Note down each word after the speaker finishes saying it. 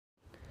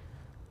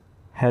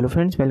Hello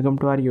friends, welcome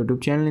to our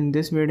YouTube channel. In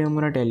this video I'm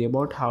going to tell you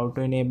about how to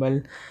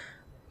enable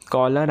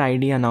caller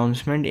ID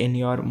announcement in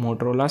your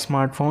Motorola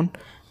smartphone.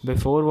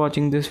 Before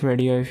watching this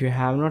video, if you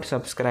have not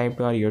subscribed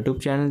to our YouTube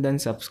channel, then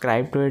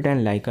subscribe to it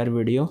and like our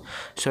video.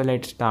 So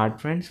let's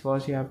start friends.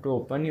 First you have to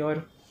open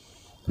your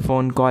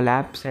phone call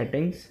app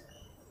settings.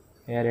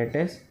 Here it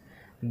is.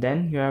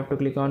 Then you have to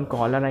click on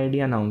caller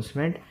ID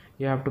announcement.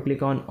 You have to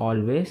click on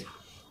always.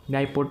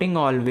 By putting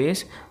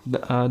always,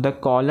 the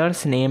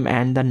caller's name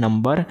and the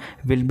number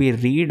will be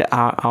read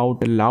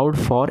out loud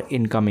for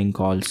incoming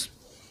calls.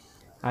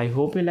 I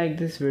hope you like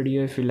this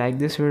video. If you like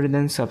this video,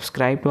 then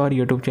subscribe to our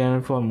YouTube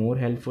channel for more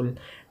helpful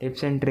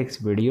tips and tricks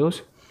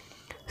videos.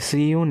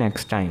 See you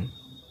next time.